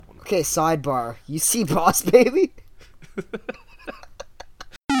Okay, sidebar. You see Boss Baby?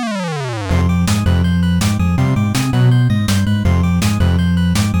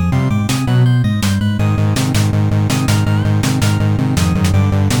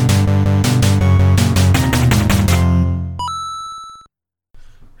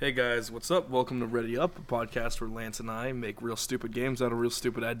 Hey guys, what's up? Welcome to Ready Up, a podcast where Lance and I make real stupid games out of real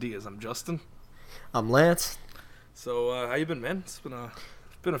stupid ideas. I'm Justin. I'm Lance. So, how you been, man? It's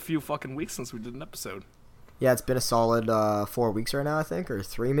been a few fucking weeks since we did an episode. Yeah, it's been a solid 4 weeks right now, I think, or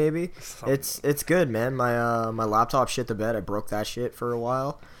 3 maybe. It's good, man. My laptop shit the bed. I broke that shit for a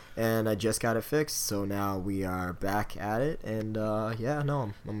while, and I just got it fixed. So now we are back at it, and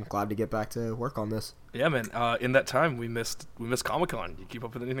I'm glad to get back to work on this. Yeah, man. In that time, we missed Comic-Con. You keep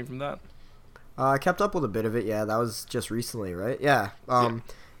up with anything from that? I kept up with a bit of it. Yeah, that was just recently, right? Yeah.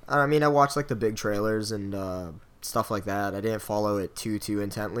 I mean, I watched like the big trailers and stuff like that. I didn't follow it too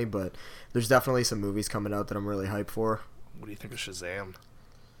intently, but there's definitely some movies coming out that I'm really hyped for. What do you think of Shazam?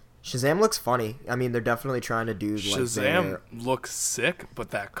 Shazam looks funny. I mean, they're definitely trying to do like Shazam looks sick, but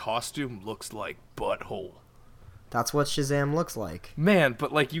that costume looks like butthole. That's what Shazam looks like. Man,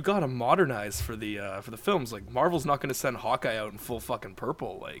 but like you gotta modernize for the films. Like Marvel's not gonna send Hawkeye out in full fucking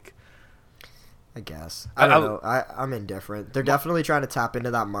purple. Like, I guess. I don't know. I'm indifferent. They're definitely trying to tap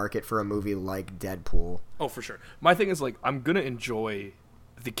into that market for a movie like Deadpool. Oh, for sure. My thing is like I'm gonna enjoy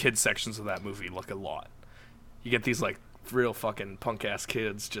the kids sections of that movie like a lot. You get these like real fucking punk ass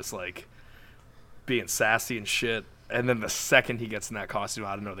kids just like being sassy and shit, and then the second he gets in that costume,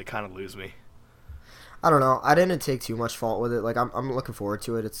 I don't know, they kind of lose me. I don't know. I didn't take too much fault with it. Like I'm looking forward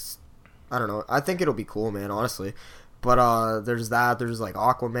to it. I don't know. I think it'll be cool, man, honestly. But there's that. There's like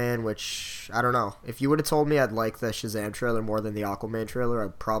Aquaman, which I don't know. If you would have told me I'd like the Shazam trailer more than the Aquaman trailer, I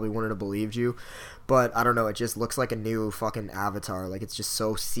probably wouldn't have believed you. But I don't know. It just looks like a new fucking Avatar. Like it's just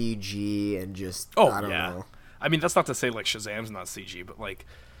so CG and just I don't know. I mean, that's not to say like Shazam's not CG, but like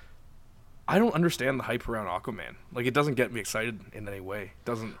I don't understand the hype around Aquaman. Like, it doesn't get me excited in any way. It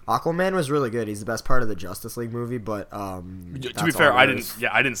doesn't. Aquaman was really good. He's the best part of the Justice League movie, but to be fair, I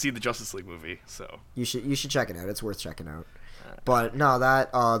didn't see the Justice League movie, so you should check it out. It's worth checking out. But no,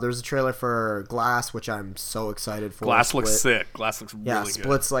 there's a trailer for Glass, which I'm so excited for. Glass looks sick. Glass looks really good. Yeah,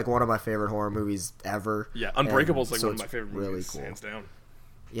 Split's like one of my favorite horror movies ever. Yeah, Unbreakable's like one of my favorite movies, really cool. Hands down.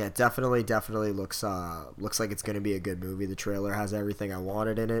 Yeah, definitely looks like it's going to be a good movie. The trailer has everything I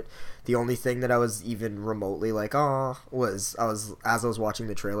wanted in it. The only thing that I was even remotely like, as I was watching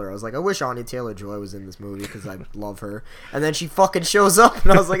the trailer, I was like, I wish Anya Taylor-Joy was in this movie because I love her. And then she fucking shows up,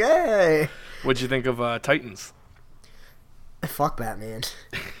 and I was like, hey! What'd you think of Titans? Fuck Batman.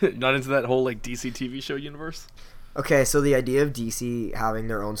 Not into that whole like DC TV show universe? Okay, so the idea of DC having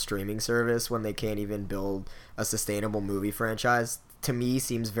their own streaming service when they can't even build a sustainable movie franchise, to me,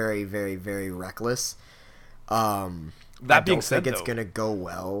 seems very, very, very reckless. That being said, it's gonna go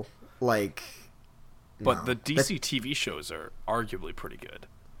well. Like, but the DC TV shows are arguably pretty good.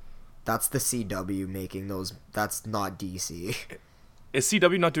 That's the CW making those. That's not DC. Is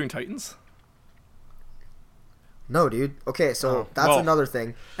CW not doing Titans? No, dude. Okay, so that's another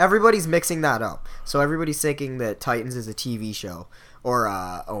thing. Everybody's mixing that up. So everybody's thinking that Titans is a TV show or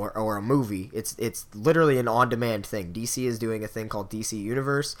a movie. It's literally an on-demand thing. DC is doing a thing called DC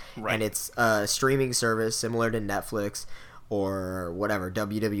Universe, right. And it's a streaming service similar to Netflix or whatever,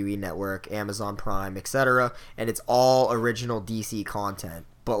 WWE Network, Amazon Prime, etc. And it's all original DC content.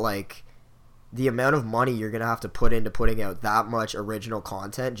 But like, the amount of money you're going to have to put into putting out that much original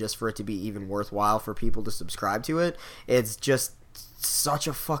content just for it to be even worthwhile for people to subscribe to it, it's just such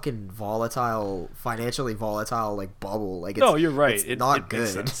a fucking financially volatile like bubble. Like, no, you're right. It's not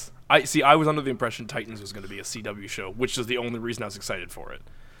good. Makes sense. I was under the impression Titans was going to be a CW show, which is the only reason I was excited for it.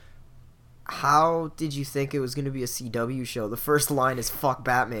 How did you think it was going to be a CW show? The first line is "fuck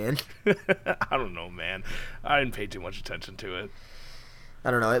Batman." I don't know, man. I didn't pay too much attention to it. I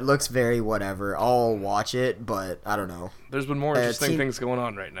don't know. It looks very whatever. I'll watch it, but I don't know. There's been more interesting things going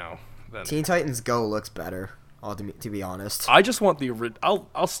on right now. Teen Titans Go looks better, to be honest. I just want the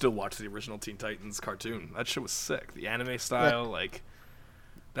I'll still watch the original Teen Titans cartoon. That shit was sick. The anime style, like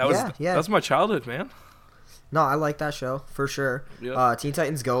that was my childhood, man. No, I like that show for sure. Yeah. Teen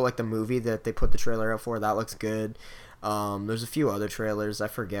Titans Go, like the movie that they put the trailer out for, that looks good. There's a few other trailers. I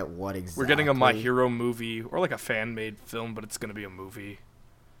forget what exactly. We're getting a My Hero movie or like a fan-made film, but it's gonna be a movie.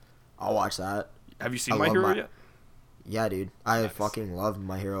 I'll watch that. Have you seen My Hero yet? Yeah, dude. I fucking love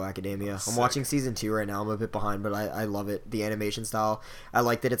My Hero Academia. I'm watching season 2 right now. I'm a bit behind, but I love it. The animation style. I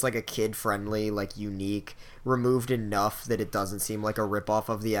like that it's like a kid-friendly, like unique, removed enough that it doesn't seem like a ripoff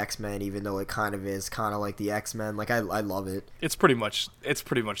of the X-Men, even though it kind of is kind of like the X-Men. Like, I love it. It's pretty much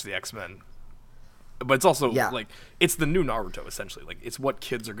the X-Men. But it's also, like, it's the new Naruto, essentially. Like, it's what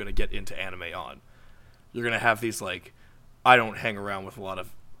kids are going to get into anime on. You're going to have these, like, I don't hang around with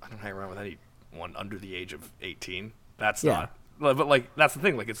anyone under the age of 18. That's not, but like that's the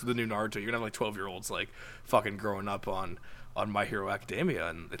thing. Like it's the new Naruto. You're gonna have like 12-year-olds like fucking growing up on My Hero Academia,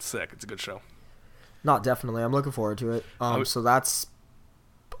 and it's sick. It's a good show. Not definitely. I'm looking forward to it. So that's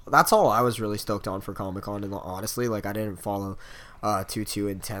all I was really stoked on for Comic-Con. And honestly, like I didn't follow too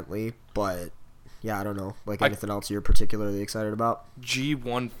intently, but yeah, I don't know. Like anything else you're particularly excited about?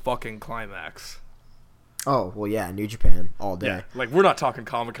 G1 fucking climax. Oh, well, yeah, New Japan all day. Yeah, like, we're not talking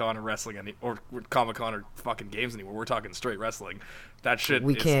Comic-Con or wrestling or Comic-Con or fucking games anymore. We're talking straight wrestling. That shit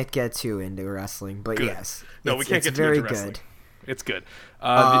We can't get too into wrestling, but good. Yes. No, we can't get too into wrestling. It's good.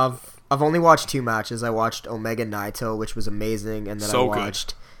 I've only watched 2 matches. I watched Omega Naito, which was amazing, and then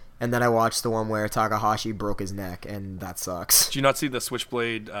I watched the one where Takahashi broke his neck, and that sucks. Did you not see the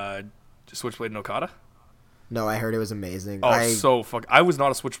Switchblade no Okada? No, I heard it was amazing. I was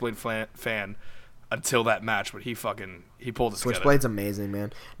not a Switchblade fan until that match, but he pulled it together. Switchblade's amazing,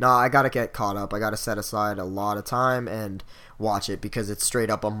 man. No, I gotta get caught up. I gotta set aside a lot of time and watch it because it's straight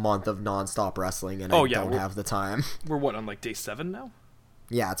up a month of nonstop wrestling, and I don't have the time. We're on like day 7 now?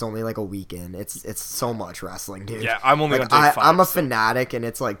 Yeah, it's only like a weekend. It's so much wrestling, dude. Yeah, I'm only like, on day 5. I'm a fanatic, and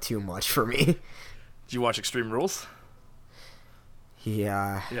it's like too much for me. Did you watch Extreme Rules?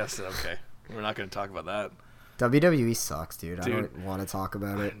 Yeah. Yes, okay. We're not going to talk about that. WWE sucks, dude. I don't want to talk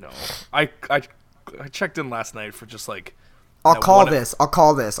about it. No. I checked in last night for just like... I'll call this.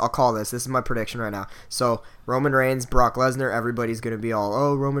 This is my prediction right now. So, Roman Reigns, Brock Lesnar, everybody's going to be all,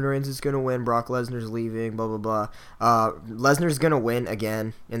 oh, Roman Reigns is going to win, Brock Lesnar's leaving, blah, blah, blah. Lesnar's going to win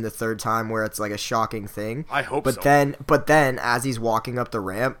again in the 3rd time where it's like a shocking thing. I hope so. But then, as he's walking up the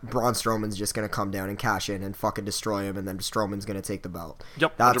ramp, Braun Strowman's just going to come down and cash in and fucking destroy him, and then Strowman's going to take the belt.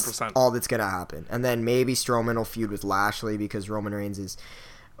 Yep, that's 100%. All that's going to happen. And then maybe Strowman will feud with Lashley because Roman Reigns is...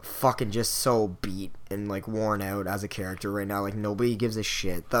 fucking just so beat and like worn out as a character right now. Like nobody gives a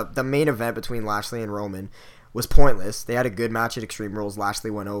shit. The main event between Lashley and Roman was pointless. They had a good match at Extreme Rules. Lashley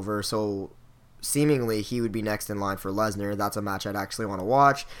went over, so seemingly he would be next in line for Lesnar. That's a match I'd actually want to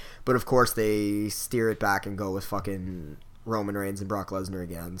watch, but of course they steer it back and go with fucking Roman Reigns and Brock Lesnar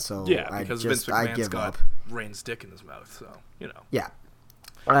again. So yeah, because Vince McMahon's got Reigns' dick in his mouth, so you know. Yeah.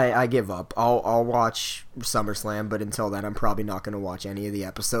 I give up. I'll watch SummerSlam, but until then, I'm probably not going to watch any of the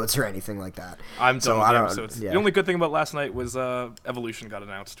episodes or anything like that. I'm done with the episodes. Yeah. The only good thing about last night was Evolution got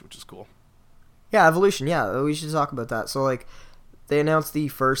announced, which is cool. Yeah, Evolution. Yeah, we should talk about that. So like, they announced the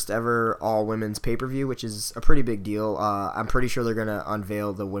first ever all women's pay-per-view, which is a pretty big deal. I'm pretty sure they're gonna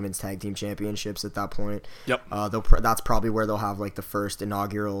unveil the women's tag team championships at that point. Yep. That's probably where they'll have like the first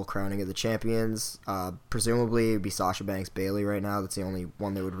inaugural crowning of the champions. Presumably it'd be Sasha Banks Bayley right now. That's the only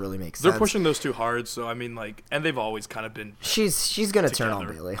one that would really make sense. They're pushing those 2 hard, so I mean like, and they've always kind of been. She's gonna turn on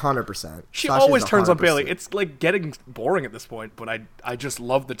Bayley, 100%. She always turns on Bayley. It's like getting boring at this point, but I just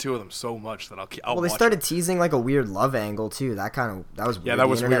love the 2 of them so much that I'll well, they started teasing like a weird love angle too. That was weird. Yeah, that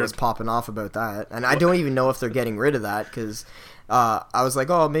was the internet was popping off about that, and I don't even know if they're getting rid of that because I was like,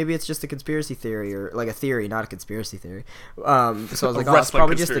 oh, maybe it's just a conspiracy theory or like a theory, not a conspiracy theory. So I was like, oh, it's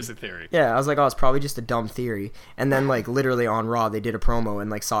probably just a theory. Yeah, I was like, oh, it's probably just a dumb theory. And then like literally on Raw, they did a promo and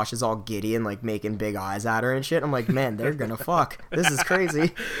like Sasha's all giddy and like making big eyes at her and shit. I'm like, man, they're gonna fuck. This is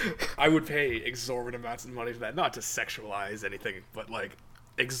crazy. I would pay exorbitant amounts of money for that, not to sexualize anything, but like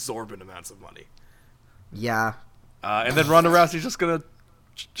exorbitant amounts of money. Yeah. And then Ronda Rousey's just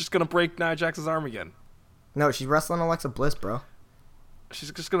gonna break Nia Jax's arm again. No, she's wrestling Alexa Bliss, bro. She's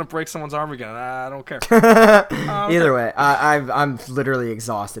just gonna break someone's arm again. I don't care. Either way, I'm literally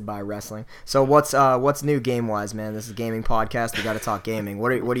exhausted by wrestling. So what's new game wise, man? This is a gaming podcast. We got to talk gaming.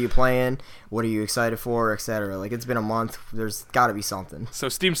 What are you playing? What are you excited for, etc.? Like it's been a month. There's got to be something. So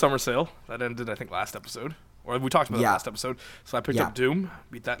Steam Summer Sale that ended, I think, last episode, or we talked about it last episode. So I picked up Doom,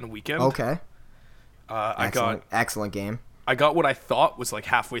 beat that in a weekend. Okay. Excellent game. I got what I thought was like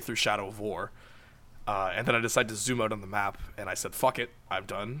halfway through Shadow of War. And then I decided to zoom out on the map, and I said, fuck it, I'm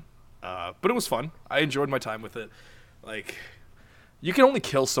done. But it was fun. I enjoyed my time with it. Like, you can only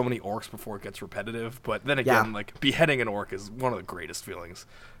kill so many orcs before it gets repetitive, but then again, like, beheading an orc is one of the greatest feelings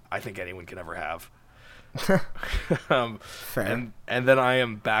I think anyone can ever have. Fair. And then I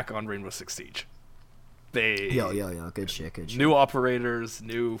am back on Rainbow Six Siege. Yo, good shit. New operators,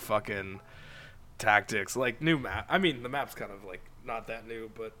 new fucking tactics, like new map. I mean, the map's kind of like not that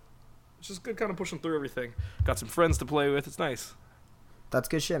new, but it's just good, kind of pushing through everything. Got some friends to play with. It's nice. That's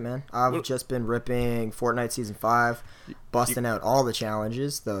good shit, man. I've just been ripping Fortnite Season 5, busting out all the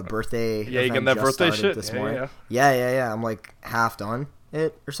challenges. The birthday you getting that birthday shit? This morning. Yeah. I'm like half done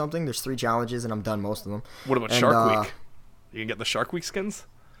it or something. There's 3 challenges and I'm done most of them. What about Shark Week? You can get the Shark Week skins?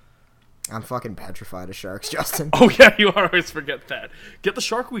 I'm fucking petrified of sharks, Justin. Oh, yeah, you always forget that. Get the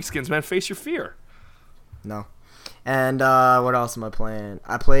Shark Week skins, man. Face your fear. No. And what else am I playing?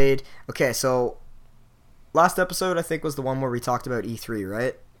 I played... Okay, so... Last episode, I think, was the one where we talked about E3,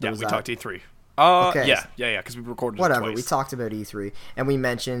 right? Yeah, we talked E3. Okay. Yeah, because we recorded it Whatever, twice. we talked about E3, and we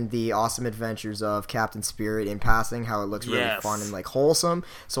mentioned the awesome adventures of Captain Spirit in passing, how it looks really fun and, like, wholesome.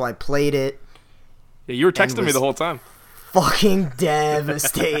 So I played it. Yeah, you were texting me the whole time. Fucking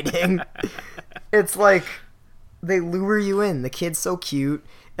devastating. It's like, they lure you in. The kid's so cute,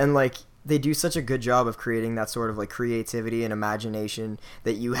 and, like... They do such a good job of creating that sort of like creativity and imagination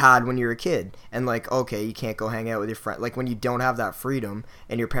that you had when you were a kid. And like, okay, you can't go hang out with your friend. Like when you don't have that freedom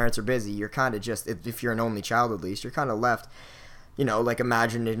and your parents are busy, you're kind of just, if you're an only child at least, you're kind of left, you know, like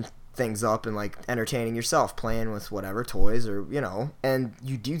imagining things up and like entertaining yourself, playing with whatever toys or, you know, and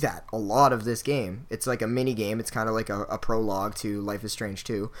you do that a lot of this game. It's like a mini game. It's kind of like a prologue to Life is Strange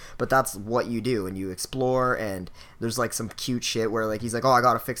 2, but that's what you do, and you explore, and there's like some cute shit where like he's like, oh, I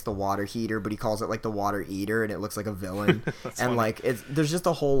gotta fix the water heater, but he calls it like the water eater, and it looks like a villain. And funny. Like there's just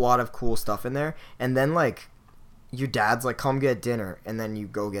a whole lot of cool stuff in there. And then like your dad's like, come get dinner, and then you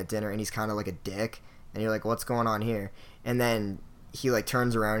go get dinner, and he's kind of like a dick, and you're like, what's going on here? And then he like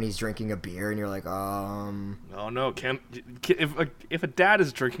turns around and he's drinking a beer, and you're like, Oh no, if a dad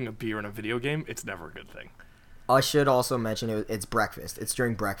is drinking a beer in a video game, it's never a good thing. I should also mention it's breakfast. It's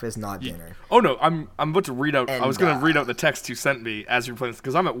during breakfast, not dinner. Oh no, I'm about to read out. And, I was gonna read out the text you sent me as you're playing this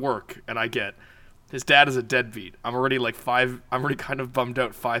because I'm at work and I get his dad is a deadbeat. I'm already kind of bummed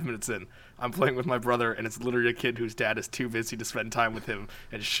out 5 minutes in. I'm playing with my brother, and it's literally a kid whose dad is too busy to spend time with him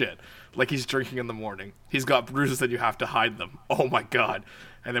and shit. Like, he's drinking in the morning. He's got bruises and you have to hide them. Oh, my God.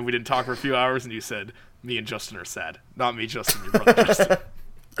 And then we didn't talk for a few hours, and you said, me and Justin are sad. Not me, Justin, your brother, Justin.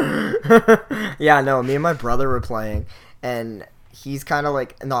 Yeah, no, me and my brother were playing, and he's kind of,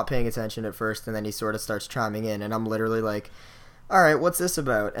 like, not paying attention at first, and then he sort of starts chiming in, and I'm literally like, all right, what's this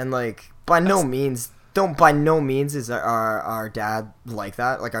about? And, like, by no means is our dad like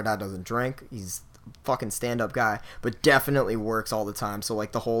that. Like, our dad doesn't drink. He's a fucking stand-up guy, but definitely works all the time. So,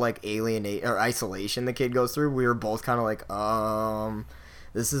 like, the whole, like, isolation the kid goes through, we were both kind of like,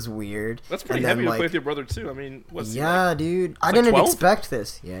 this is weird. That's pretty heavy to play with your brother, too. I mean, what's he like? Dude. I didn't expect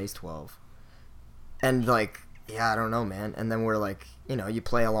this. Yeah, he's 12. And, like, yeah, I don't know, man. And then we're, like, you know, you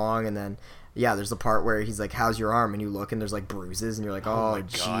play along, and then... Yeah, there's the part where he's like, how's your arm? And you look, and there's, like, bruises, and you're like, oh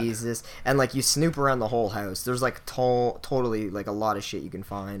Jesus. And, like, you snoop around the whole house. There's, like, totally, like, a lot of shit you can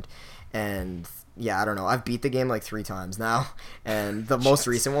find. And, yeah, I don't know. I've beat the game, like, 3 times now. And the most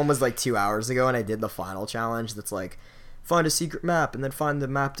recent one was, like, 2 hours ago, and I did the final challenge that's, like, find a secret map, and then find the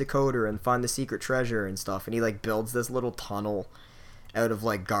map decoder, and find the secret treasure and stuff. And he, like, builds this little tunnel out of,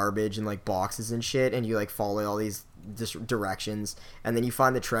 like, garbage and, like, boxes and shit, and you, like, follow all these directions, and then you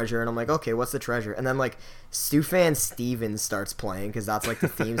find the treasure, and I'm like, okay, what's the treasure? And then, like, Stufan Stevens starts playing, because that's, like, the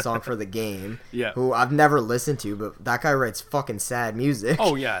theme song for the game. Yeah. Who I've never listened to, but that guy writes fucking sad music.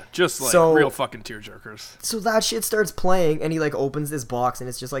 Oh, yeah. Just, like, real fucking tearjerkers. So that shit starts playing, and he, like, opens this box, and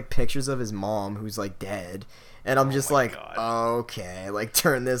it's just, like, pictures of his mom, who's, like, dead. And I'm just like, okay, like,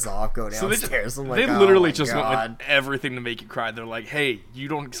 turn this off, go downstairs. So they literally just went with everything to make you cry. They're like, hey, you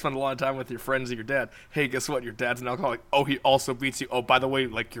don't spend a lot of time with your friends or your dad. Hey, guess what? Your dad's an alcoholic. Oh, he also beats you. Oh, by the way,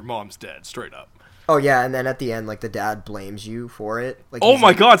 like, your mom's dead, straight up. Oh, yeah, and then at the end, like, the dad blames you for it. Like, oh,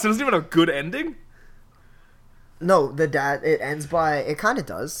 my God, so it doesn't even have a good ending? No, the dad, it kind of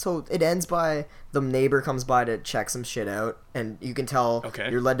does. So it ends by the neighbor comes by to check some shit out, and you can tell,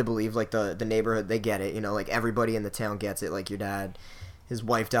 you're led to believe, like, the neighborhood, they get it, you know, like, everybody in the town gets it, like, your dad, his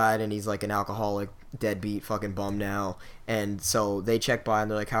wife died, and he's, like, an alcoholic, deadbeat, fucking bum now, and so they check by,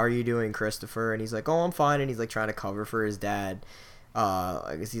 and they're like, how are you doing, Christopher? And he's like, oh, I'm fine, and he's, like, trying to cover for his dad.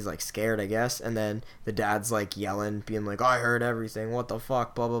 I guess he's, like, scared, I guess, and then the dad's, like, yelling, being like, oh, I heard everything, what the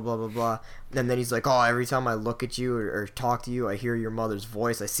fuck, blah, blah, blah, blah, blah, and then he's like, oh, every time I look at you or talk to you, I hear your mother's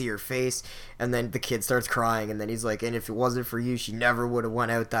voice, I see her face, and then the kid starts crying, and then he's like, and if it wasn't for you, she never would have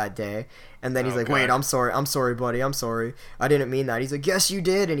went out that day, and then he's like, wait, I'm sorry, buddy, I'm sorry, I didn't mean that. He's like, yes, you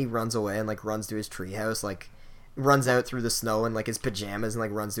did, and he runs away and, like, runs to his treehouse, like, runs out through the snow in, like, his pajamas and,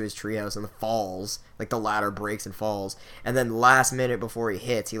 like, runs to his treehouse and falls. Like, the ladder breaks and falls. And then last minute before he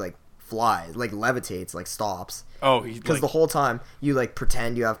hits, he, like, flies, like, levitates, like, stops. Oh, he's because, like, the whole time, you, like,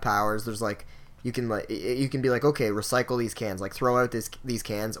 pretend you have powers. There's, like, You can be like, okay, recycle these cans, like throw out these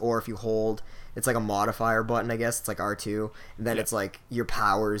cans, or if you hold, it's like a modifier button, I guess. It's like R2, and then it's like your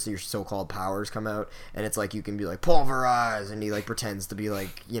so-called powers come out, and it's like you can be like pulverize, and he like pretends to be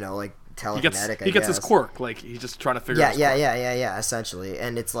like, you know, like telekinetic. He gets his quirk, like he's just trying to figure out his quirk. Yeah, essentially.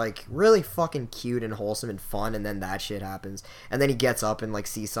 And it's like really fucking cute and wholesome and fun, and then that shit happens, and then he gets up and like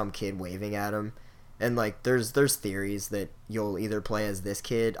sees some kid waving at him. And, like, there's theories that you'll either play as this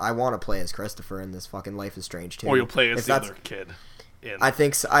kid. I want to play as Christopher in this fucking Life is Strange 2. Or you'll play as the other kid. I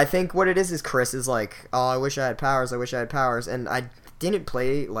think so. I think what it is Chris is like, oh, I wish I had powers. And I didn't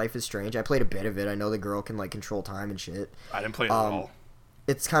play Life is Strange. I played a bit of it. I know the girl can, like, control time and shit. I didn't play it at all.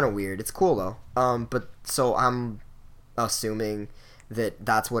 It's kind of weird. It's cool, though. But, so I'm assuming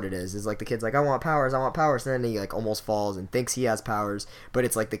that's what it is like the kid's like, I want powers, and then he like almost falls and thinks he has powers, but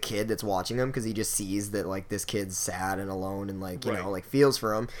it's like the kid that's watching him because he just sees that like this kid's sad and alone and like, you know, like feels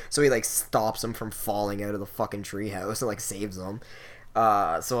for him, so he like stops him from falling out of the fucking treehouse and like saves him.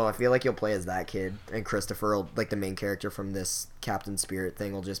 So I feel like you'll play as that kid, and Christopher will, like the main character from this Captain Spirit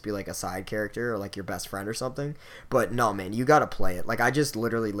thing, will just be like a side character or like your best friend or something. But no, man, you gotta play it. Like I just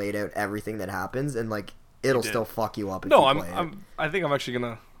literally laid out everything that happens, and like it'll still fuck you up. I think I'm actually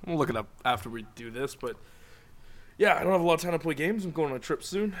gonna look it up after we do this, but yeah, I don't have a lot of time to play games. I'm going on a trip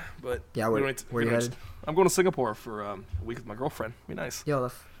soon, but yeah, where you headed? I'm going to Singapore for a week with my girlfriend. Be nice. Yeah,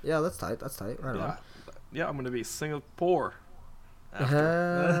 that's tight. Right on. Yeah, I'm gonna be Singapore.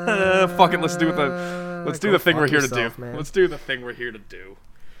 Fuck it, let's do the thing we're here to do. Man. Let's do the thing we're here to do.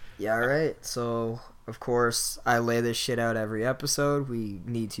 Yeah, alright. So, of course, I lay this shit out every episode. We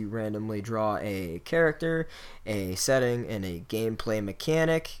need to randomly draw a character, a setting, and a gameplay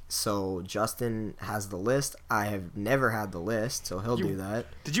mechanic. So, Justin has the list. I have never had the list, so he'll do that.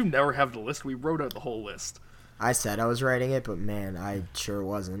 Did you never have the list? We wrote out the whole list. I said I was writing it, but man, I sure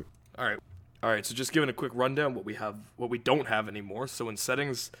wasn't. Alright, so just giving a quick rundown what we don't have anymore. So in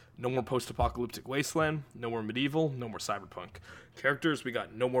settings, no more post-apocalyptic wasteland, no more medieval, no more cyberpunk. Characters, we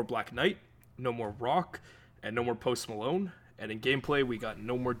got no more Black Knight, no more Rock, and no more Post Malone. And in gameplay, we got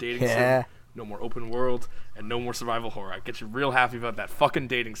no more dating sim, no more open world, and no more survival horror. I get you real happy about that fucking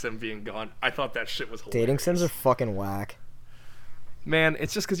dating sim being gone. I thought that shit was hilarious. Dating sims are fucking whack. Man,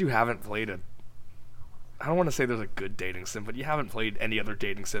 it's just because you haven't played it. I don't want to say there's a good dating sim, but you haven't played any other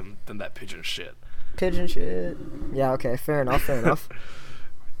dating sim than that pigeon shit. Pigeon shit. Yeah, okay, fair enough.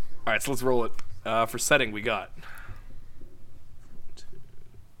 Alright, so let's roll it. For setting, we got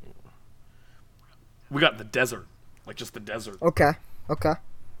the desert. Like, just the desert. Okay.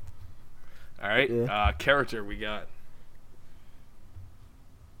 Alright, yeah. Character, we got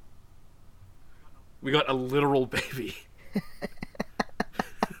a literal baby.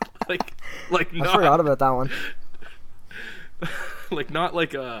 Like not, I forgot about that one. Like not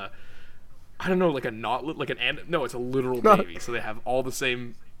like a, I don't know, like a no, it's a literal baby. So they have all the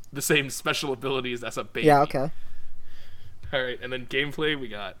same special abilities as a baby. Yeah, okay. All right, and then gameplay we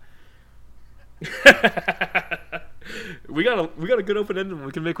got we got a good open ending.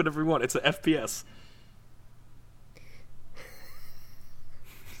 We can make whatever we want. It's an FPS.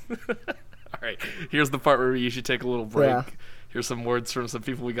 All right, here's the part where we usually take a little break. Yeah. Here's some words from some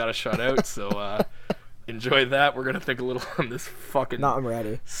people we got to shout out, so enjoy that. We're going to think a little on this fucking I'm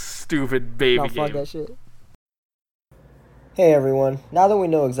ready. Stupid baby game. Fuck that shit. Hey everyone, now that we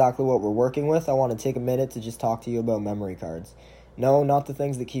know exactly what we're working with, I want to take a minute to just talk to you about memory cards. No, not the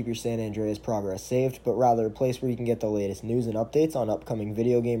things that keep your San Andreas progress saved, but rather a place where you can get the latest news and updates on upcoming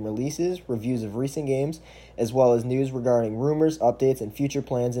video game releases, reviews of recent games, as well as news regarding rumors, updates, and future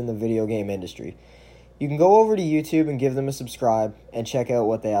plans in the video game industry. You can go over to YouTube and give them a subscribe and check out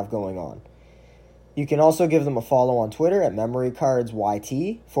what they have going on. You can also give them a follow on Twitter at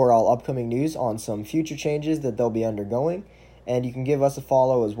MemoryCardsYT for all upcoming news on some future changes that they'll be undergoing, and you can give us a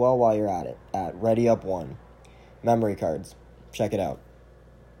follow as well while you're at it at ReadyUp1. Memory Cards. Check it out.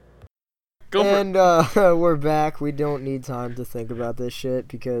 We're back. We don't need time to think about this shit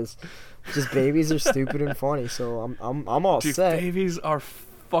because just babies are stupid and funny. So I'm all set. Babies are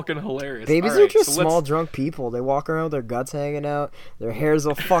fucking hilarious. Babies are just small drunk people. They walk around with their guts hanging out. Their hair's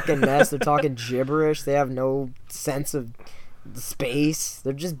a fucking mess. They're talking gibberish. They have no sense of space.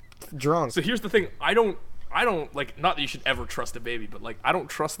 They're just drunk. So here's the thing. I don't like, not that you should ever trust a baby, but like I don't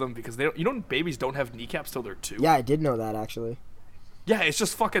trust them because they don't. You know, babies don't have kneecaps till they're 2. Yeah, I did know that actually. Yeah, it's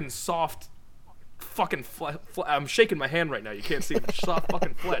just fucking soft. Fucking I'm shaking my hand right now. You can't see it. Soft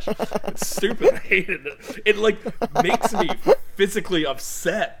fucking flesh. It's stupid. I hate it. It like makes me physically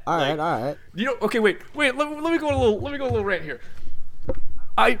upset. All right. You know? Okay, wait. Let me go a little rant here.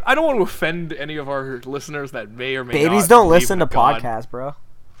 I don't want to offend any of our listeners that may or may not. Babies don't listen to podcasts, bro.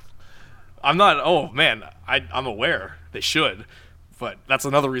 I'm not. Oh man, I'm aware they should, but that's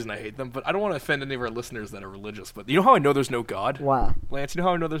another reason I hate them. But I don't want to offend any of our listeners that are religious. But you know how I know there's no God? Why? Lance, you know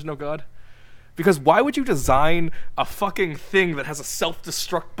how I know there's no God? Because why would you design a fucking thing that has a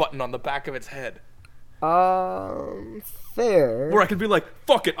self-destruct button on the back of its head? Fair. Where I could be like,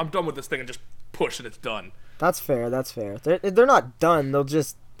 fuck it, I'm done with this thing, and just push and it's done. That's fair. That's fair. They're not done.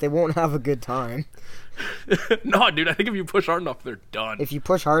 They won't have a good time. No, dude, I think if you push hard enough, they're done. If you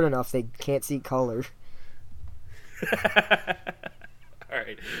push hard enough, they can't see color.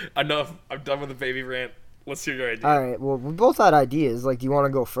 Alright, enough. I'm done with the baby rant. Let's hear your idea. Alright, well, we both had ideas. Like, do you want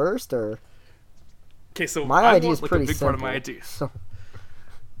to go first, or? Okay, so my I idea want, is like, pretty a big simple. part of my idea.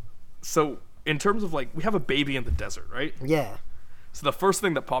 So, in terms of, like, we have a baby in the desert, right? Yeah. So the first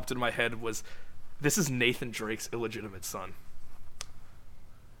thing that popped into my head was, this is Nathan Drake's illegitimate son.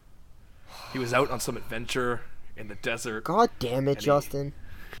 He was out on some adventure in the desert. God damn it, Justin.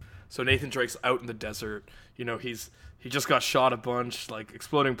 So Nathan Drake's out in the desert. You know, he just got shot a bunch, like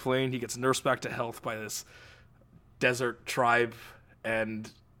exploding plane. He gets nursed back to health by this desert tribe,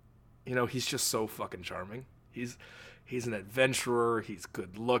 and you know, he's just so fucking charming. He's an adventurer. He's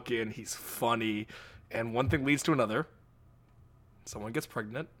good looking. He's funny, and one thing leads to another. Someone gets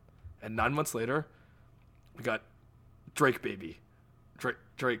pregnant, and 9 months later, we got Drake baby,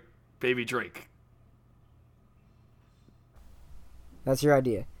 Drake baby Drake. That's your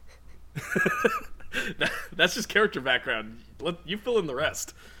idea. That's just character background. You fill in the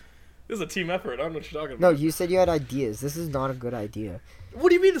rest. This is a team effort. I don't know what you're talking No, about. you said you had ideas. This is not a good idea. What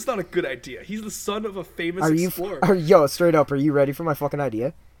do you mean it's not a good idea? He's the son of a famous explorer. Yo, straight up, are you ready for my fucking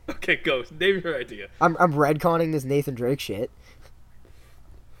idea? Okay, go. Name your idea. I'm redconning this Nathan Drake shit.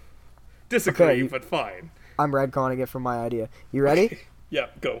 Disagree, Okay, but fine. I'm redconning it from my idea. You ready? Okay. Yeah,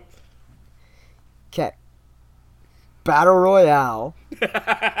 go. Okay. Battle Royale.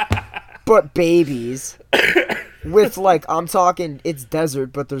 But babies. With, like, I'm talking, it's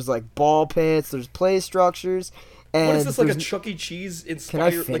desert, but there's, like, ball pits, there's play structures, and What is this, like a Chuck E. Cheese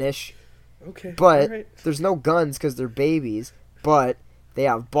inspired? Can I finish? Like... Okay. But right. there's no guns because they're babies, but they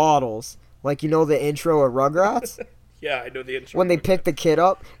have bottles. Like, you know the intro of Rugrats? Yeah, I know the intro. When they pick the kid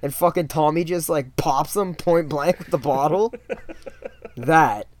up and fucking Tommy just, like, pops them point blank with the bottle?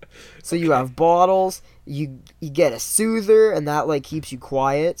 That. So you have bottles, you get a soother, and that, like, keeps you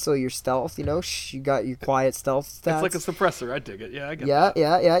quiet, so you're stealth, you know? You got your quiet stealth stats. It's like a suppressor, I dig it. Yeah, I get that.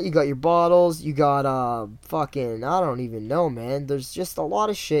 Yeah. Yeah. You got your bottles, you got, fucking, I don't even know, man. There's just a lot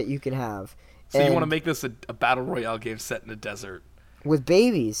of shit you can have. So you want to make this a Battle Royale game set in a desert? With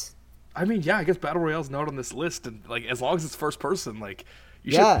babies. I mean, yeah, I guess Battle Royale's not on this list, and, like, as long as it's first person, like...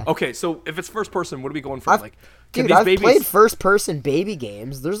 You yeah. should, okay, so if it's first person, what are we going for? Like, dude, I've played first person baby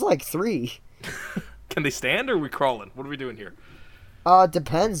games. There's like 3. Can they stand, or are we crawling? What are we doing here?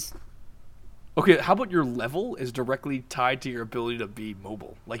 Depends. Okay, how about your level is directly tied to your ability to be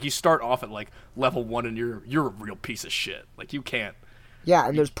mobile? Like, you start off at, like, level 1, and you're a real piece of shit. Like, you can't. Yeah,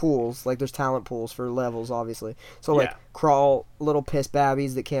 and there's pools. Like, there's talent pools for levels, obviously. So, like, crawl little piss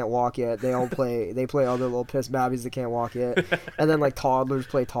babbies that can't walk yet. They play other little piss babbies that can't walk yet. And then, like, toddlers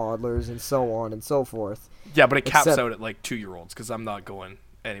play toddlers, and so on and so forth. Yeah, but it caps out at, like, 2-year-olds, because I'm not going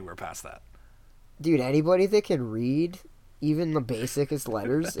anywhere past that. Dude, anybody that can read even the basicest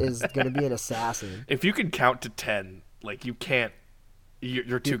letters is going to be an assassin. If you can count to 10, like, you can't...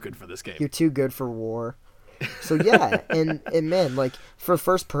 You're too good for this game. You're too good for war. So yeah, and man, like for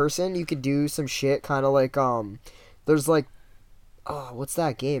first person, you could do some shit kind of like there's like, what's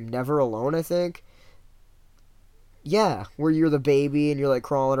that game? Never Alone, I think. Yeah, where you're the baby and you're like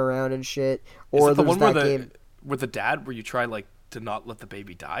crawling around and shit. Or is it the there's one that where game with the dad where you try like to not let the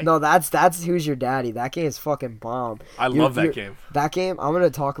baby die? No, that's Who's Your Daddy. That game is fucking bomb. I love that game. That game, I'm gonna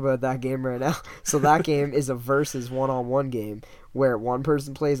talk about that game right now. So that game is a versus one-on-one game where one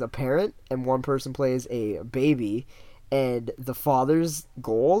person plays a parent and one person plays a baby, and the father's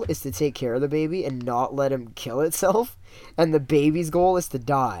goal is to take care of the baby and not let him kill itself, and the baby's goal is to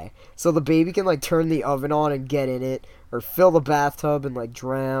die. So the baby can like turn the oven on and get in it, or fill the bathtub and like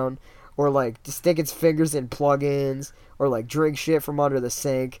drown, or like to stick its fingers in plugins, or like drink shit from under the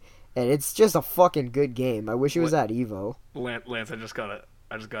sink. And it's just a fucking good game. I wish it was at Evo. Lance, I just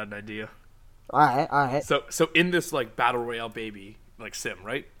got an idea. Alright. So in this like battle royale baby like sim,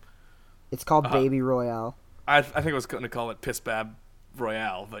 right? It's called Baby Royale. I think I was going to call it Piss Bab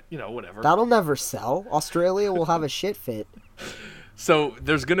Royale, but you know, whatever. That'll never sell. Australia will have a shit fit. So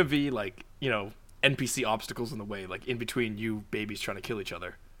there's gonna be like, you know, NPC obstacles in the way, like in between you babies trying to kill each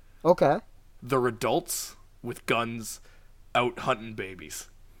other. Okay. They're adults with guns out hunting babies.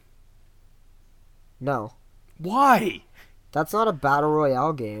 No. Why? That's not a battle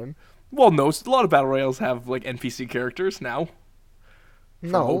royale game. Well, no, a lot of battle royales have like NPC characters now.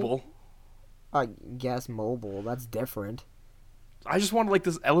 No. Mobile. I guess mobile. That's different. I just want like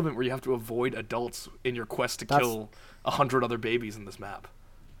this element where you have to avoid adults in your quest to kill 100 other babies in this map.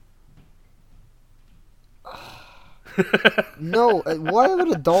 No, why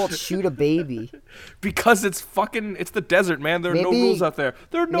would adults shoot a baby? Because it's the desert, man. There are no rules out there.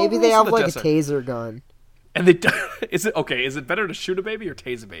 There are no rules maybe they have in the like desert. a taser gun. And they is it better to shoot a baby or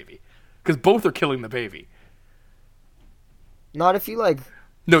tase a baby? Because both are killing the baby. Not if you like.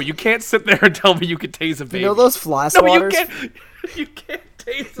 No, you can't sit there and tell me you can tase a baby. You know those fly swatters? No, you can't. You can't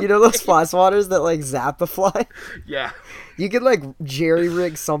tase. You know those fly swatters that like zap the fly? Yeah. You could like jerry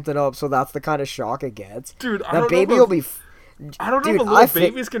rig something up so that's the kind of shock it gets. Dude, that baby will be. I don't know if a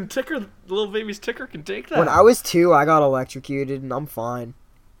little baby's ticker can take that. When I was 2, I got electrocuted and I'm fine.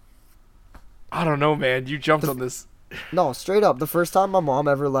 I don't know, man. You jumped on this. No, straight up. The first time my mom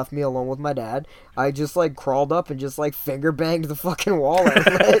ever left me alone with my dad, I just like crawled up and just like finger banged the fucking wall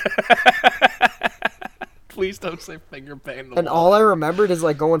outlet. Please don't say finger bang the and wall. all I remembered is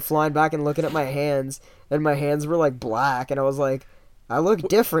like going flying back and looking at my hands, and my hands were like black, and I was like, I look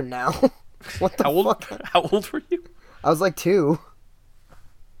different now. What the fuck? How old were you? I was like 2.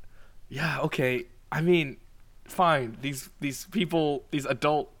 Yeah, okay. I mean, fine. These people, these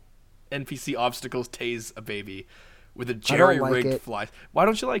adult NPC obstacles tase a baby with a jerry-rigged fly. Why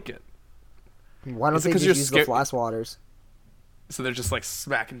don't you like it? Why don't they just use the fly swatters? So they're just like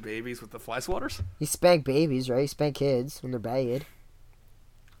smacking babies with the fly swatters? You spank babies, right? You spank kids when they're bad.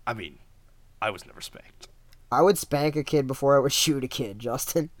 I mean, I was never spanked. I would spank a kid before I would shoot a kid,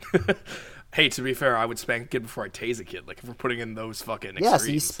 Justin. Hey, to be fair, I would spank a kid before I tase a kid. Like, if we're putting in those fucking extremes. Yeah, so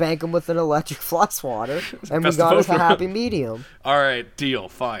you spank him with an electric fly swatter, and we got us a happy medium. All right, deal,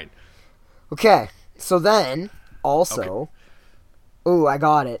 fine. Okay, so then, also... Okay. Ooh, I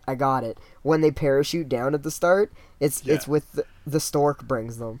got it. When they parachute down at the start, it's with the stork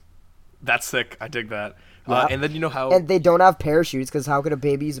brings them. That's sick. I dig that. Yep. And then you know how... And they don't have parachutes, because how could a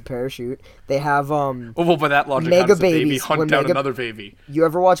baby use a parachute? They have, well, by that logic, mega how does a babies baby hunt down another baby? You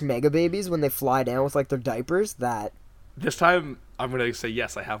ever watch Mega Babies when they fly down with, like, their diapers? That... This time, I'm going to say,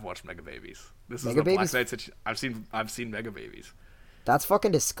 yes, I have watched Mega Babies. This Mega is the Babies? Black Knight I've seen Mega Babies. That's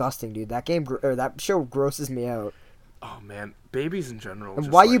fucking disgusting, dude. That show grosses me out. Oh, man. Babies in general.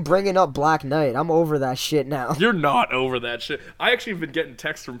 And why you bringing up Black Knight? I'm over that shit now. You're not over that shit. I actually have been getting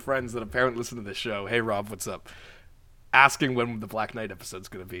texts from friends that apparently listen to this show. Hey, Rob, what's up? Asking when the Black Knight episode's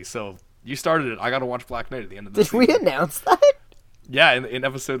going to be. So, you started it. I got to watch Black Knight at the end of this season. Did we announce that? Yeah, in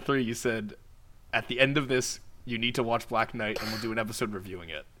episode 3, you said, at the end of this, you need to watch Black Knight, and we'll do an episode reviewing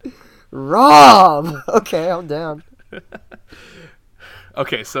it. Rob! Okay, I'm down.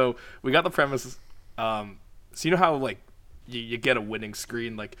 Okay, so we got the premise. So you know how, like, you get a winning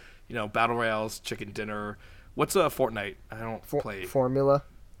screen, like, you know, Battle Royales, Chicken Dinner. What's Fortnite? I don't play. Formula?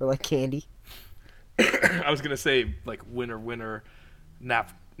 Or, like, candy? I was going to say, like, winner,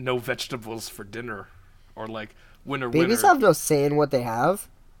 no vegetables for dinner. Or, like, winner. Babies have no say in what they have.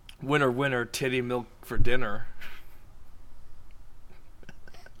 Winner, titty milk for dinner.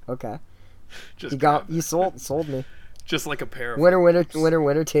 Okay. Just you sold me. Just like a pair of winner,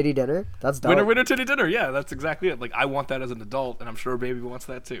 titty dinner. That's dope. Winner, titty dinner. Yeah, that's exactly it. Like, I want that as an adult, and I'm sure a baby wants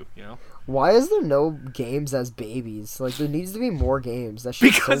that too, you know? Why is there no games as babies? Like, there needs to be more games. That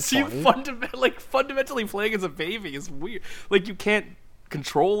shit's because so funny. you fundamentally playing as a baby is weird. Like, you can't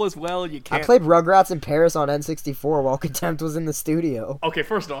control as well. You can't. I played Rugrats in Paris on N64 while Contempt was in the studio. Okay,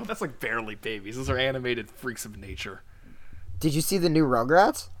 first off, that's like barely babies. Those are animated freaks of nature. Did you see the new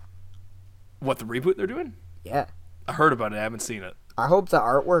Rugrats? What, the reboot they're doing? Yeah. I heard about it. I haven't seen it. I hope the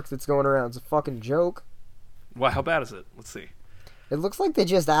artwork that's going around is a fucking joke. Why? How bad is it? Let's see. It looks like they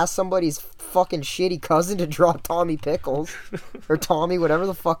just asked somebody's fucking shitty cousin to draw Tommy Pickles. Or Tommy, whatever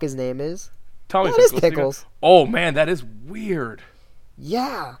the fuck his name is. Tommy That Pickles. is Pickles. Oh, man, that is weird.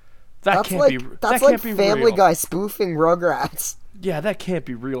 Yeah. That's like Family real. Guy spoofing Rugrats. Yeah, that can't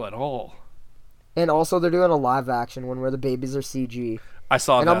be real at all. And also, they're doing a live action one where the babies are CG. I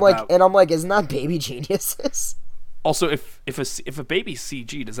saw and that. I'm like, isn't that Baby Geniuses? Also, if a baby's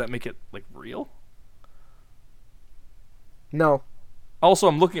CG, does that make it like real? No. Also,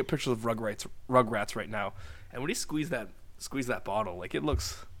 I'm looking at pictures of Rugrats right now, and when he squeeze that bottle, like it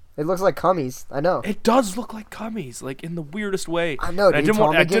looks like cummies. I know. It does look like cummies, like in the weirdest way. I know, dude.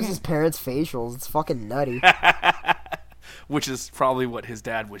 Tommy gives his parents facials. It's fucking nutty. Which is probably what his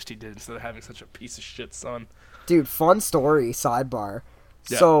dad wished he did instead of having such a piece of shit son. Dude, fun story, sidebar.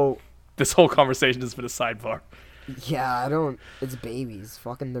 Yeah. So... This whole conversation has been a sidebar. Yeah, it's babies.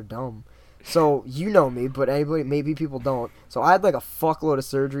 Fucking, they're dumb. So, you know me, but maybe people don't. So, I had like a fuckload of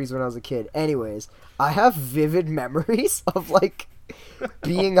surgeries when I was a kid. Anyways, I have vivid memories of like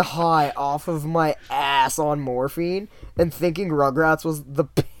being high off of my ass on morphine and thinking Rugrats was the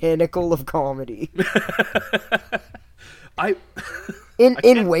pinnacle of comedy.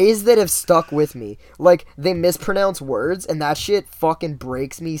 In ways that have stuck with me. Like, they mispronounce words, and that shit fucking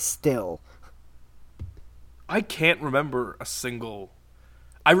breaks me still. I can't remember a single...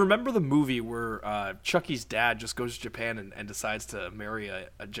 I remember the movie where Chucky's dad just goes to Japan and decides to marry a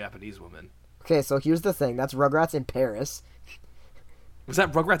Japanese woman. Okay, so here's the thing. That's Rugrats in Paris. Was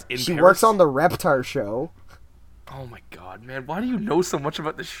that Rugrats in Paris? She works on the Reptar show. Oh my god, man. Why do you know so much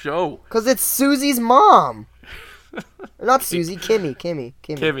about this show? Because it's Susie's mom. Not Susie, Kimmy.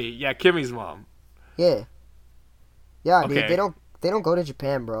 Kimmy, yeah, Kimmy's mom. Yeah. Yeah, okay. Dude, they don't go to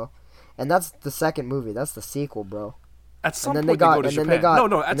Japan, bro. And that's the second movie. That's the sequel, bro. At some point they go to Japan. At some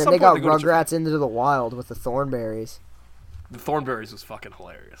point they got Rugrats Into the Wild with the Thornberrys. The Thornberrys was fucking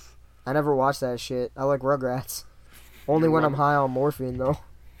hilarious. I never watched that shit. I like Rugrats. Only when I'm high on morphine, though.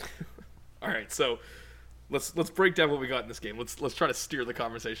 All right, so let's break down what we got in this game. Let's try to steer the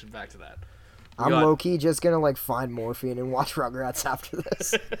conversation back to that. I'm low-key just gonna like find morphine and watch Rugrats after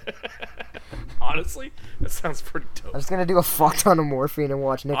this. Honestly, that sounds pretty dope. I'm just gonna do a fuck ton of morphine and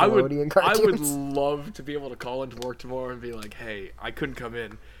watch Nickelodeon cartoons. I would love to be able to call into work tomorrow and be like, "Hey, I couldn't come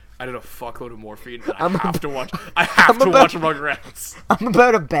in. I did a fuckload of morphine. And I have to watch Rugrats. I'm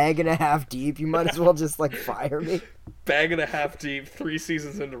about a bag and a half deep. You might as well just like fire me. Bag and a half deep, 3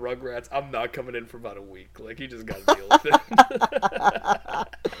 seasons into Rugrats. I'm not coming in for about a week. Like, you just gotta deal with it."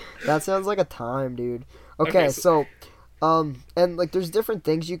 That sounds like a time, dude. Okay, so and like there's different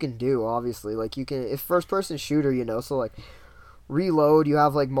things you can do, obviously. Like you can, if first person shooter, you know, so like reload, you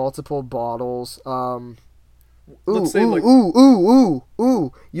have like multiple bottles.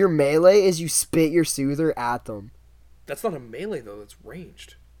 Your melee is you spit your soother at them. That's not a melee though, that's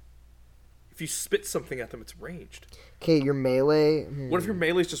ranged. If you spit something at them, it's ranged. Okay, your melee... What if your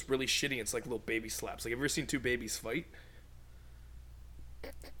melee's just really shitty and it's like little baby slaps? Like, have you ever seen two babies fight?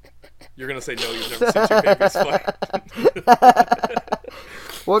 You're gonna say no, you've never seen two babies fight.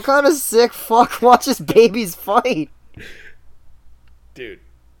 What kind of sick fuck watches babies fight? Dude.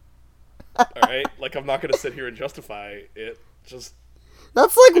 Alright? Like, I'm not gonna sit here and justify it. Just...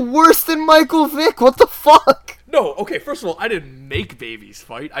 That's like worse than Michael Vick. What the fuck? No, okay, first of all, I didn't make babies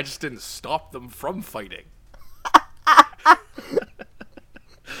fight. I just didn't stop them from fighting.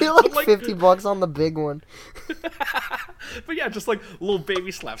 You're like $50 on the big one. But yeah, just like little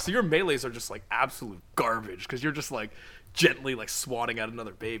baby slaps. So your melees are just like absolute garbage because you're just like gently like swatting at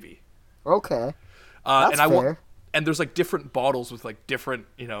another baby. Okay. That's fair. And there's like different bottles with like different,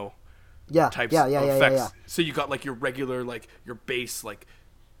 you know, types of effects. Yeah. So you got like your regular, like your base, like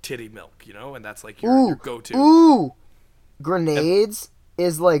titty milk, you know, and that's like your go-to. Ooh, grenades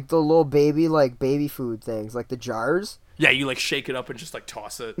is like the little baby, like baby food things, like the jars. Yeah, you like shake it up and just like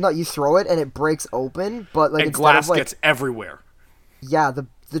toss it. No, you throw it and it breaks open, but like and glass gets everywhere. Yeah,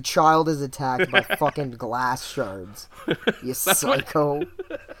 the child is attacked by fucking glass shards. You psycho.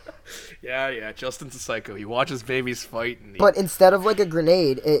 Yeah, Justin's a psycho. He watches babies fight. And But instead of like a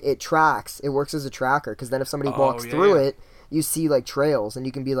grenade, it tracks. It works as a tracker, because then if somebody walks through it, you see like trails, and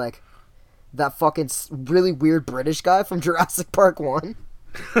you can be like, that fucking really weird British guy from Jurassic Park 1.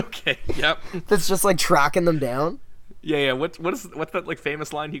 Okay, yep. That's just like tracking them down. Yeah. What's that like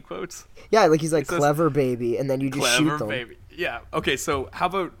famous line he quotes? Yeah, like he's like, clever baby, and then you just shoot them. Clever baby. Yeah. Okay, so how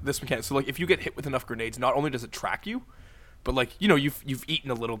about this mechanic? So like if you get hit with enough grenades, not only does it track you, but like, you know, you've eaten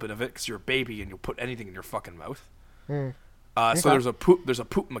a little bit of it because you're a baby and you'll put anything in your fucking mouth. So there's a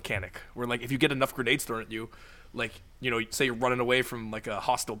poop mechanic where like if you get enough grenades thrown at you, like, you know, say you're running away from like a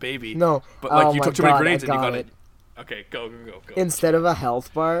hostile baby. No. But like you took too many grenades and you got it. Okay, go. Instead of a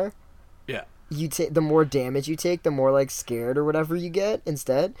health bar. Yeah. You take the more damage you take, the more like scared or whatever you get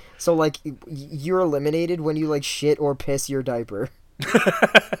instead. So like you're eliminated when you like shit or piss your diaper.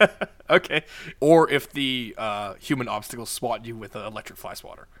 Okay. Or if the human obstacles swat you with an electric fly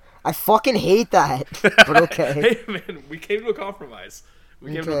swatter. I fucking hate that. But okay. Hey man, we came to a compromise.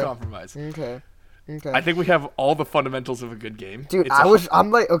 Okay. I think we have all the fundamentals of a good game. Dude,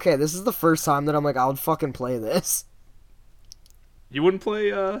 I'm like, okay, this is the first time that I'm like, I would fucking play this. You wouldn't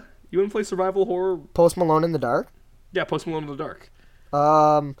play survival horror? Post Malone in the Dark? Yeah, Post Malone in the Dark.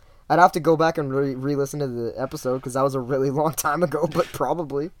 I'd have to go back and re-listen to the episode because that was a really long time ago, but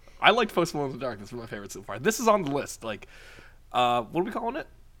probably. I liked Post Malone in the Dark. That's one of my favorites so far. This is on the list. Like, what are we calling it?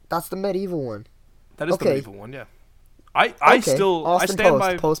 That's the medieval one. That is the medieval one, yeah. I stand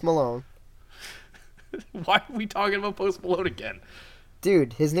by Post Malone. Why are we talking about Post Malone again?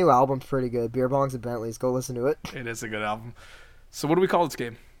 Dude, his new album's pretty good. Beer Bongs and Bentleys. Go listen to it. It is a good album. So what do we call this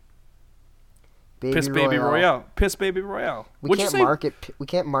game? Piss Baby Royale. Piss Baby Royale. We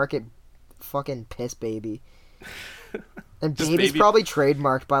can't market fucking Piss Baby. And Baby's probably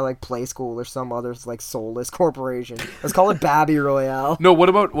trademarked by like Play School or some other like soulless corporation. Let's call it Babby Royale. No, what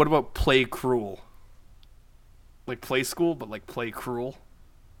about Play Cruel? Like Play School, but like Play Cruel.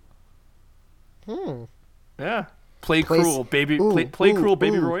 Yeah. Play Cruel, baby. Play Cruel,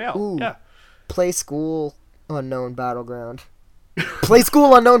 Baby Royale. Yeah. Play School, Unknown Battleground. Play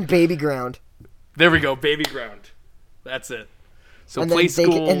School, Unknown Baby Ground. There we go, Baby Ground. That's it. So and Play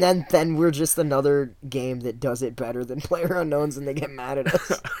School, and then we're just another game that does it better than PlayerUnknown's, and they get mad at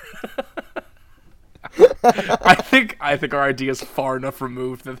us. I think our idea is far enough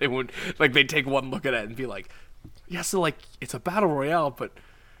removed that they wouldn't like they take one look at it and be like, yeah, so like it's a battle royale, but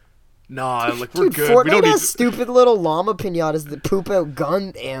nah, like we're good. Fortnite we don't has stupid little llama pinatas that poop out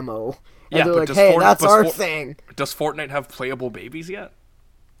gun ammo. And yeah, they're but like, hey, that's our thing. Does Fortnite have playable babies yet?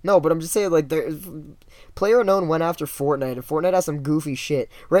 No, but I'm just saying, like, PlayerUnknown went after Fortnite, and Fortnite has some goofy shit.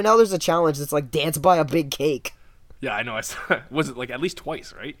 Right now, there's a challenge that's like dance by a big cake. Yeah, I know. I saw, was it like at least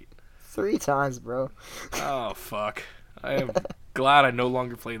twice, right? 3 times, bro. Oh fuck! I am glad I no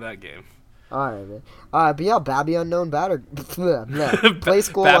longer play that game. Alright, man. Alright, but yeah, Babby Unknown Battle. Play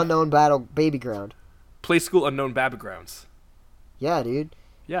School Unknown Battle Baby Ground. Play School Unknown Battlegrounds. Yeah, dude.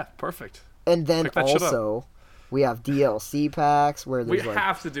 Yeah, perfect. And then also, we have DLC packs where there's we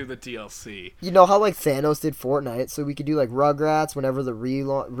have to do the DLC. You know how like Thanos did Fortnite, so we could do like Rugrats whenever the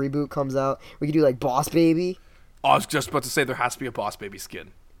reboot comes out. We could do like Boss Baby. Oh, I was just about to say there has to be a Boss Baby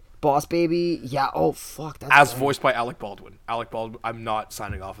skin. Boss Baby, yeah. Oh fuck, that's as voiced by Alec Baldwin. Alec Baldwin. I'm not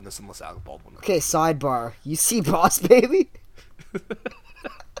signing off on this unless Alec Baldwin. Okay, sidebar. You see Boss Baby?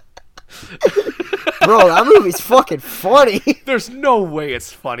 Bro, that movie's fucking funny. There's no way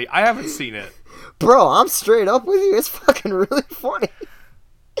it's funny. I haven't seen it. Bro, I'm straight up with you. It's fucking really funny.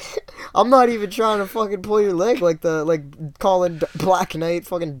 I'm not even trying to fucking pull your leg like calling Black Knight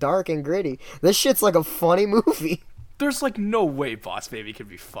fucking dark and gritty. This shit's like a funny movie. There's like no way Boss Baby can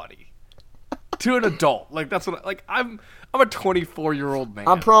be funny to an adult. Like that's what I'm a 24-year-old man.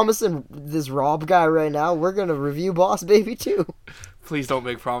 I'm promising this Rob guy right now we're gonna review Boss Baby too. Please don't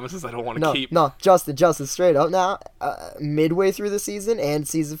make promises I don't want to keep. No, Justin, straight up now. Midway through the season and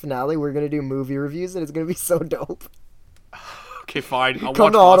season finale, we're gonna do movie reviews and it's gonna be so dope. Okay, fine. Come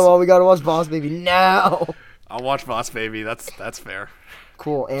to Ottawa. We gotta watch Boss Baby now. I'll watch Boss Baby. That's fair.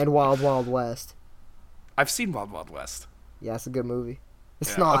 Cool. And Wild Wild West. I've seen Wild Wild West. Yeah, it's a good movie.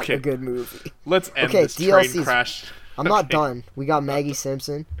 It's not a good movie. Let's end this train crash. I'm not done. We got Maggie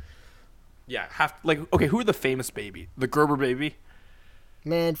Simpson. Yeah, okay, who are the famous baby? The Gerber baby?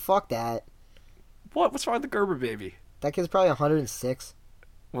 Man, fuck that. What? What's wrong with the Gerber baby? That kid's probably 106.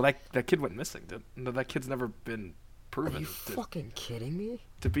 Well, that kid went missing. That kid's never been proven. Are you fucking kidding me?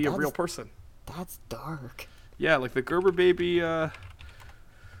 To be a real person. That's dark. Yeah, like the Gerber baby,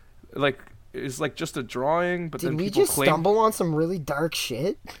 is like just a drawing, but then people Did we just stumble on some really dark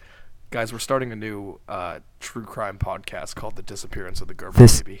shit? Guys, we're starting a new true crime podcast called The Disappearance of the Gerber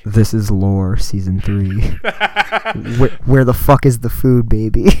Baby. This is Lore Season 3. where the fuck is the food,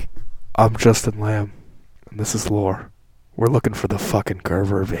 baby? I'm Justin Lamb, and this is Lore. We're looking for the fucking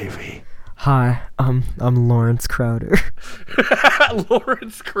Gerber Baby. Hi, I'm Lawrence Crowder.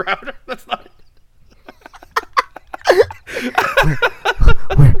 Lawrence Crowder? That's not...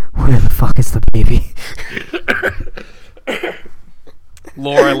 Where the fuck is the baby?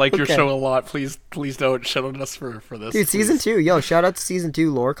 Laura, I like your show a lot. Please don't shut on us for this. Dude, season 2. Yo, shout out to season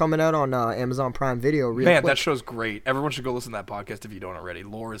 2. Lore coming out on Amazon Prime Video. Man, that show's great. Everyone should go listen to that podcast if you don't already.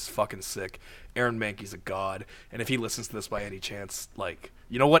 Lore is fucking sick. Aaron Mankey's a god. And if he listens to this by any chance, like,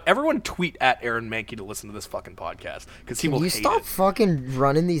 you know what? Everyone tweet at Aaron Mankey to listen to this fucking podcast. Because he will hate it. Can you stop fucking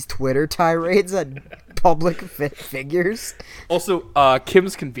running these Twitter tirades at public figures? Also,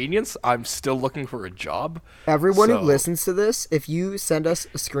 Kim's Convenience, I'm still looking for a job. Everyone who listens to this, if you send us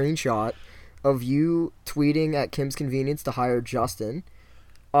a screenshot of you tweeting at Kim's Convenience to hire Justin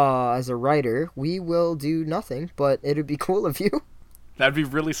as a writer, we will do nothing, but it'd be cool if you... That'd be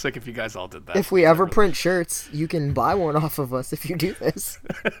really sick if you guys all did that. If we ever print shirts, you can buy one off of us if you do this.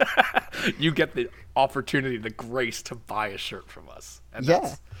 You get the opportunity, the grace to buy a shirt from us. And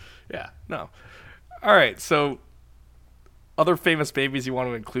no. All right, so other famous babies you want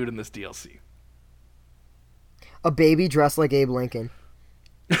to include in this DLC? A baby dressed like Abe Lincoln.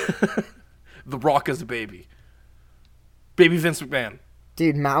 The Rock is a baby. Baby Vince McMahon.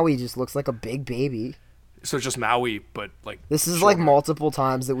 Dude, Maui just looks like a big baby. So it's just Maui, but like This is shorter. like multiple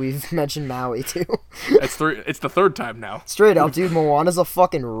times that we've mentioned Maui too. It's the third time now. Straight up, dude. Moana's a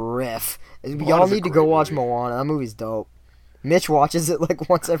fucking riff. Y'all need to go watch Moana. That movie's dope. Mitch watches it like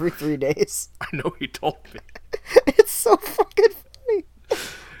once every 3 days. I know he told me. It's so fucking funny.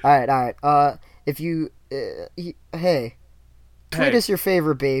 All right. If you, hey, tweet us your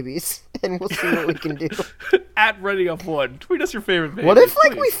favorite babies, and we'll see what we can do. At ReadyUp1, tweet us your favorite babies. What if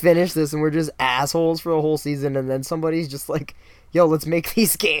like please. we finish this and we're just assholes for the whole season, and then somebody's just like, "Yo, let's make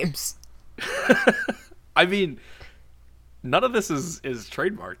these games." I mean, none of this is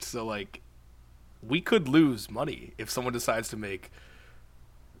trademarked, so like, we could lose money if someone decides to make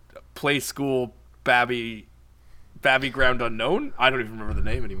Play School Babby Ground Unknown. I don't even remember the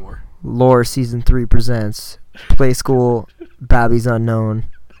name anymore. Lore Season 3 presents Play School Babby's Unknown.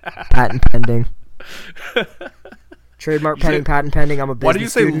 Patent pending. Trademark pending, patent pending. I'm a business Why do you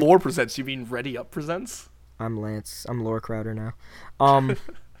say student. Lore Presents? You mean Ready Up Presents? I'm Lance. I'm Lore Crowder now.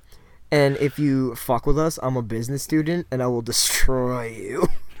 And if you fuck with us, I'm a business student, and I will destroy you.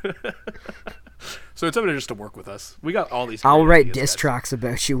 So it's somebody just to work with us. We got all these. I'll write ideas, diss guys. tracks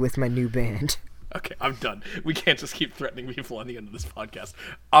about you with my new band. Okay, I'm done. We can't just keep threatening people on the end of this podcast.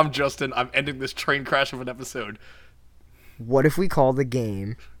 I'm Justin. I'm ending this train crash of an episode. What if we call the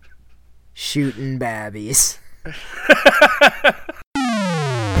game Shootin' Babbies?